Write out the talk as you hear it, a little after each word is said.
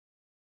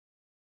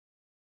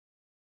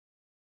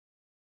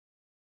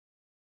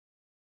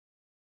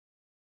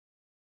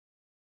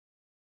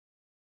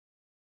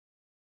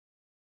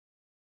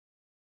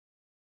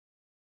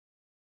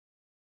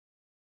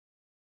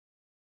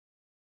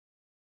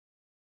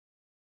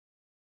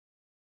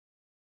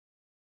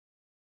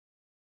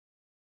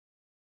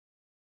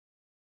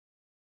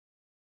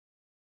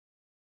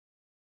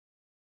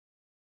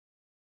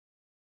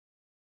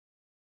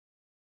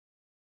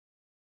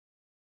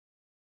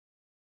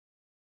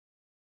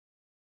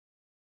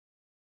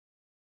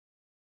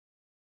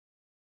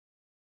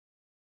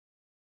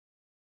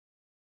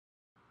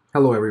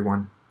Hello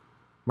everyone,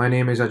 my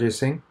name is Ajay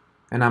Singh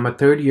and I'm a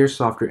third-year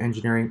Software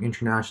Engineering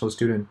International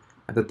student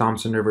at the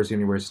Thompson Rivers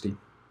University.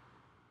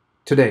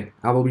 Today,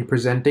 I will be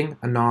presenting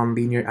a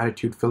nonlinear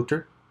attitude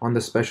filter on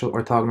the special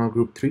orthogonal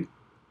group 3.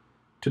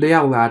 Today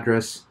I will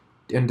address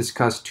and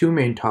discuss two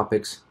main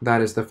topics,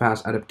 that is the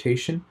fast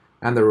adaptation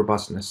and the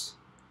robustness.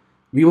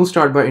 We will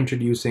start by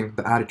introducing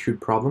the attitude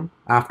problem,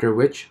 after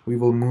which we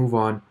will move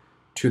on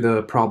to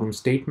the problem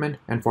statement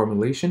and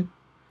formulation.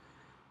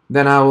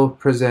 Then I will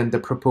present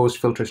the proposed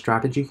filter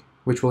strategy,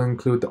 which will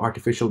include the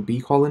artificial bee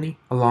colony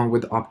along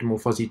with the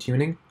optimal fuzzy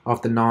tuning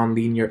of the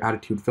nonlinear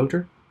attitude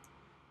filter.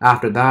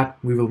 After that,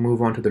 we will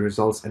move on to the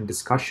results and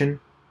discussion,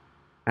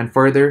 and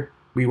further,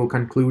 we will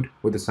conclude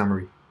with a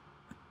summary.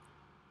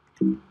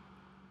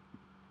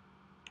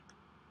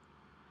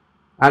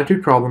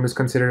 Attitude problem is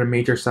considered a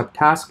major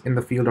subtask in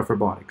the field of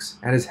robotics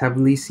and is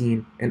heavily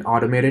seen in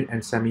automated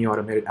and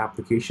semi-automated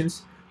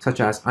applications such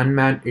as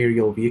unmanned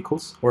aerial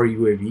vehicles or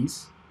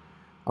UAVs,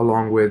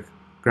 along with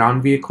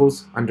ground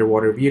vehicles,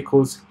 underwater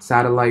vehicles,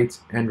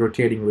 satellites, and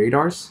rotating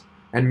radars,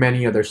 and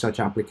many other such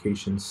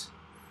applications.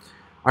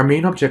 Our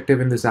main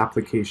objective in this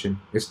application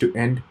is to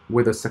end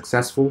with a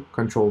successful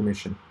control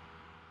mission.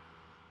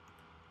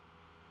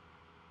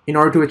 In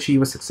order to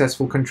achieve a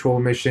successful control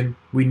mission,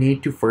 we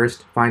need to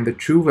first find the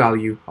true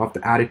value of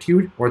the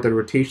attitude or the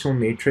rotational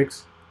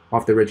matrix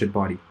of the rigid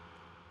body.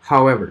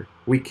 However,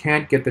 we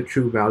can't get the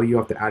true value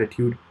of the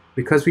attitude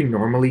because we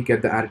normally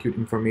get the attitude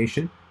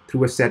information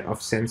through a set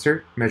of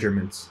sensor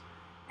measurements.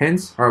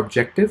 Hence, our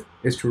objective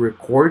is to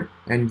record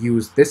and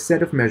use this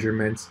set of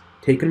measurements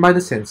taken by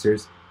the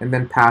sensors and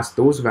then pass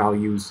those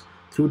values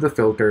through the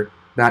filter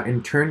that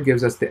in turn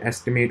gives us the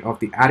estimate of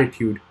the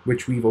attitude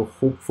which will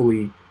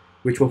hopefully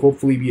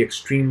be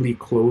extremely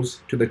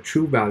close to the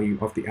true value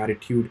of the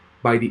attitude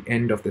by the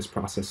end of this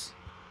process.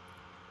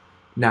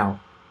 Now,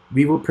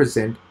 we will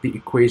present the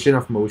equation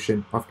of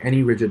motion of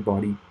any rigid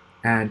body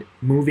and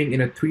moving in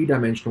a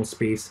three-dimensional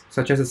space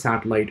such as a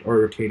satellite or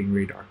rotating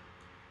radar.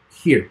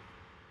 Here,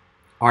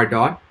 r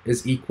dot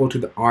is equal to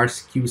the r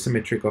skew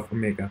symmetric of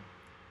omega.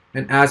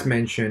 And as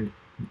mentioned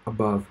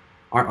above,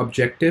 our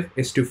objective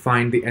is to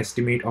find the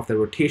estimate of the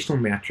rotational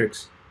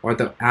matrix or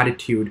the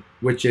attitude,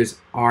 which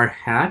is r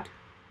hat,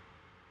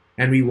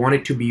 and we want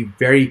it to be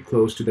very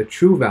close to the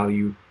true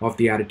value of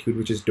the attitude,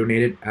 which is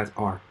denoted as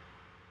r.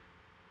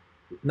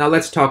 Now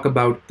let's talk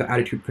about the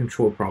attitude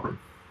control problem.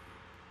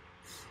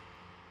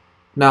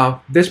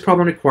 Now, this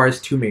problem requires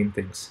two main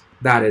things.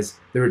 That is,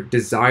 the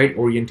desired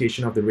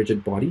orientation of the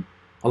rigid body,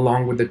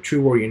 along with the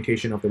true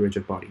orientation of the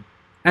rigid body.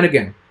 And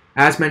again,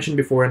 as mentioned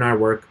before in our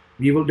work,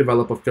 we will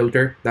develop a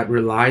filter that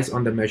relies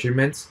on the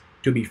measurements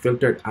to be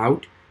filtered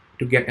out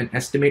to get an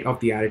estimate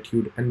of the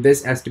attitude, and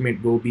this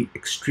estimate will be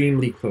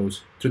extremely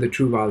close to the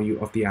true value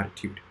of the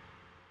attitude.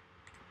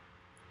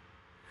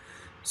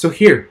 So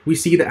here, we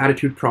see the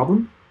attitude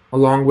problem,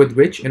 along with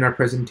which in our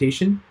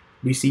presentation,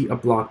 we see a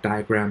block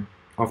diagram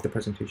of the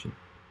presentation.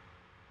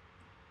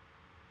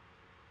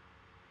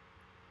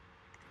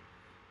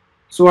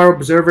 So our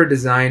observer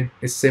design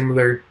is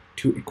similar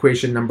to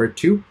equation number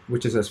 2,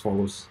 which is as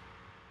follows.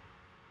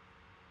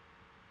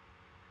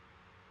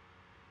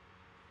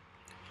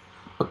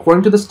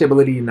 According to the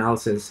stability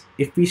analysis,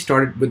 if we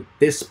started with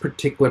this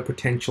particular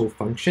potential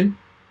function,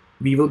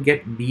 we will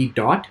get v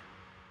dot,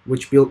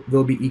 which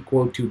will be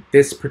equal to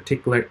this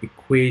particular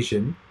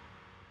equation,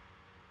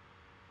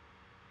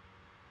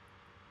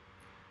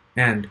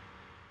 and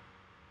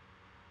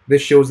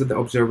this shows that the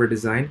observer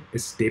design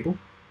is stable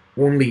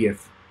only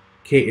if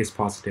k is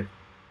positive.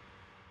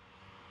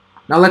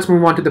 Now let's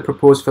move on to the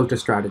proposed filter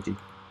strategy.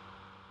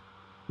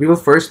 We will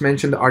first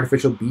mention the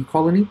artificial bee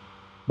colony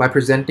by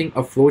presenting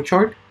a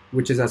flowchart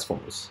which is as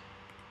follows.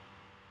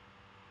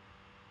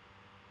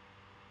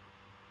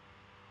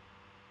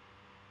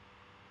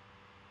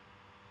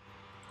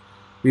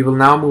 We will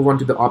now move on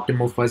to the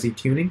optimal fuzzy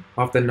tuning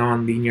of the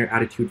nonlinear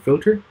attitude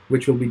filter,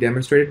 which will be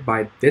demonstrated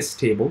by this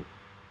table,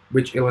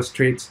 which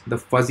illustrates the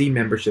fuzzy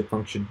membership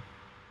function.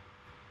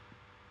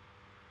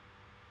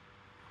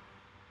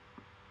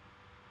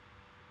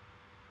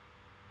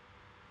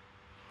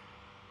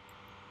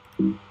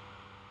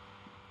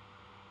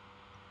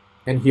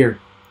 And here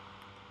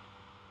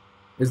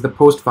is the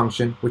post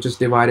function, which is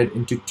divided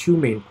into two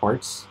main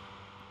parts.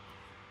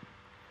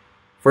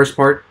 First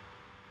part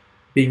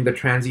being the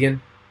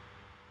transient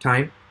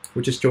time,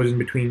 which is chosen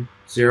between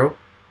 0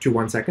 to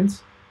 1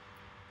 seconds.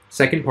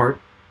 Second part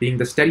being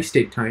the steady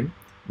state time,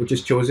 which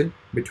is chosen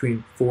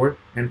between 4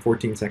 and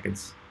 14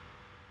 seconds.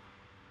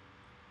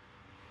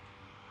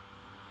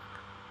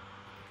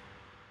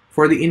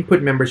 For the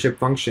input membership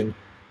function,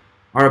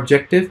 our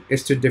objective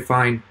is to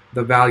define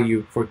the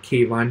value for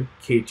K1,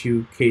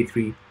 K2,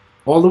 K3,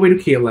 all the way to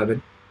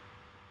K11,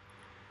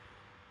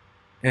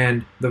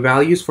 and the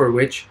values for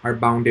which are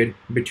bounded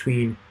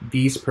between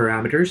these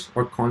parameters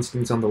or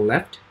constants on the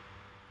left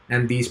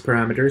and these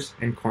parameters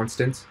and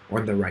constants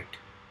on the right.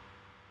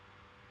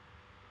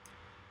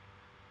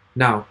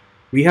 Now,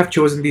 we have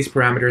chosen these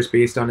parameters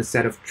based on a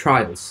set of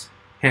trials.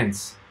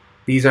 Hence,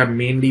 these are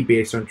mainly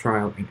based on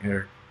trial and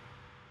error.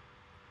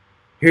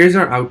 Here's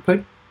our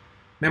output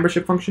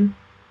membership function.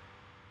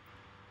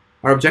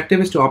 Our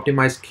objective is to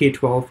optimize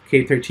K12,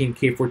 K13,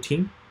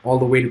 K14, all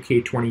the way to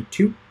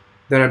K22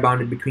 that are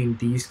bounded between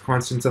these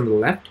constants on the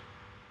left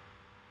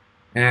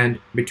and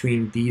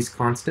between these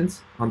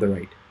constants on the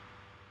right.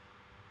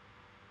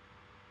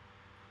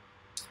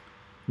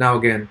 Now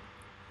again,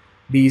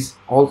 these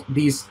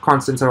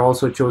constants are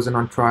also chosen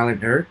on trial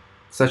and error,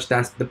 such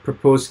that the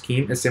proposed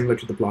scheme is similar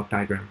to the block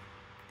diagram.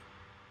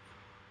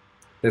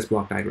 This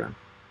block diagram.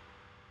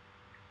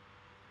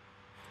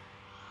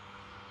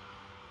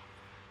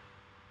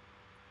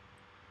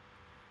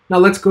 Now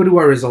let's go to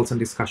our results and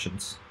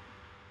discussions.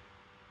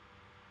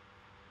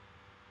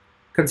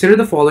 Consider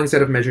the following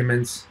set of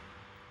measurements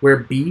where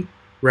B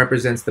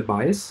represents the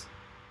bias,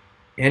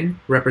 N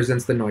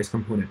represents the noise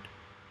component.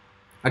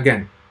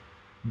 Again,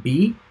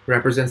 B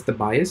represents the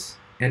bias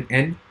and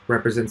N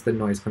represents the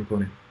noise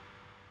component.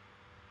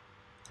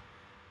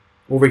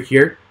 Over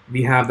here,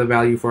 we have the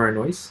value for our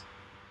noise.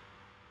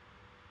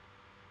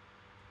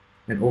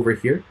 And over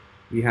here,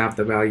 we have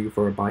the value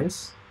for our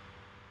bias.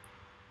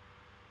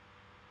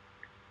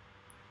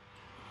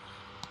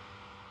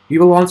 We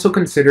will also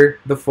consider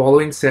the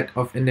following set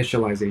of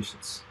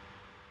initializations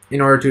in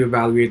order to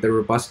evaluate the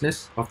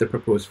robustness of the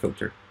proposed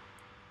filter.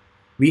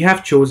 We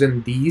have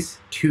chosen these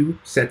two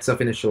sets of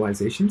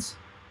initializations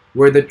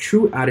where the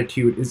true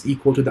attitude is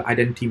equal to the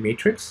identity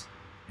matrix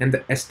and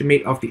the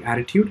estimate of the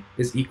attitude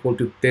is equal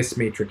to this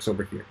matrix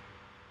over here.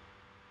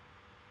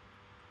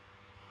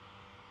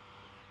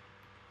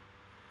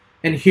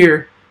 And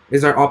here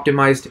is our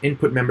optimized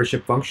input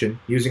membership function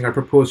using our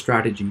proposed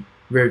strategy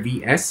where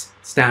VS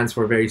stands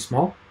for very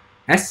small,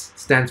 S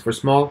stands for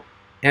small,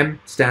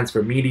 M stands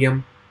for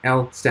medium,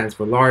 L stands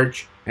for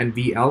large, and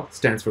VL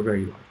stands for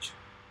very large.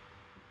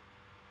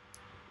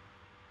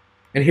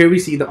 And here we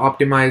see the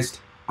optimized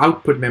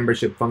output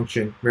membership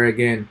function where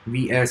again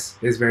VS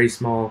is very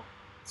small,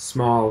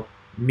 small,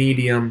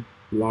 medium,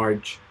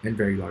 large, and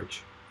very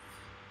large.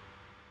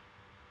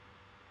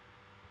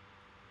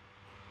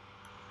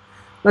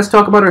 Let's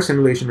talk about our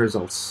simulation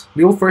results.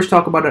 We will first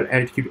talk about our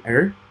attitude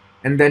error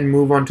and then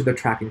move on to the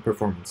tracking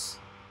performance.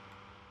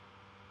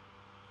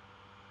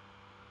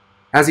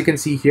 As you can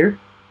see here,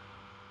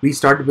 we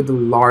started with a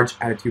large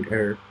attitude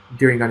error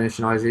during our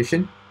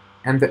initialization,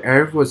 and the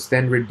error was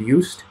then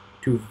reduced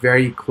to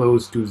very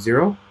close to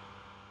 0,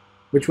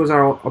 which was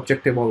our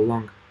objective all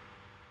along.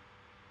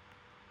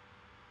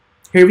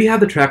 Here we have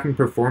the tracking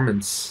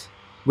performance,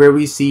 where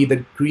we see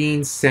the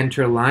green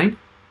center line,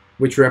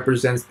 which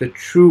represents the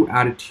true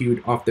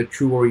attitude of the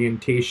true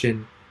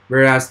orientation,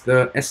 whereas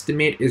the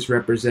estimate is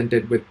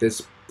represented with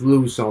this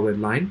blue solid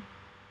line.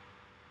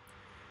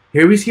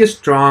 Here we see a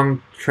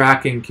strong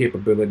tracking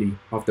capability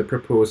of the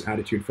proposed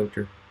attitude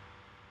filter.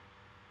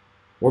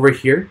 Over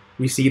here,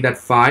 we see that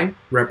phi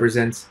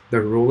represents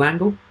the roll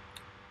angle,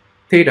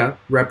 theta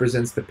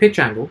represents the pitch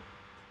angle,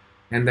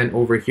 and then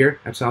over here,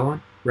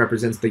 epsilon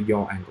represents the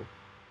yaw angle.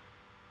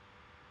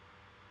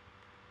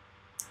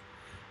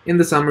 In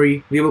the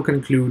summary, we will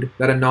conclude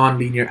that a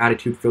nonlinear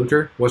attitude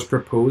filter was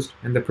proposed,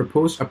 and the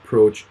proposed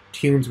approach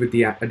tunes with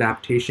the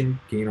adaptation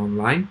gain on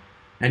line,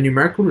 and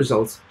numerical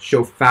results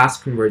show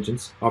fast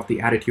convergence of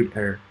the attitude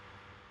error,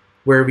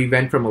 where we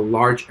went from a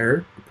large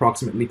error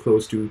approximately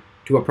close to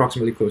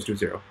approximately close to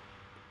 0.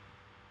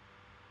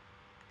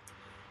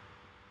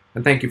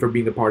 And thank you for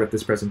being a part of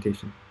this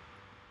presentation.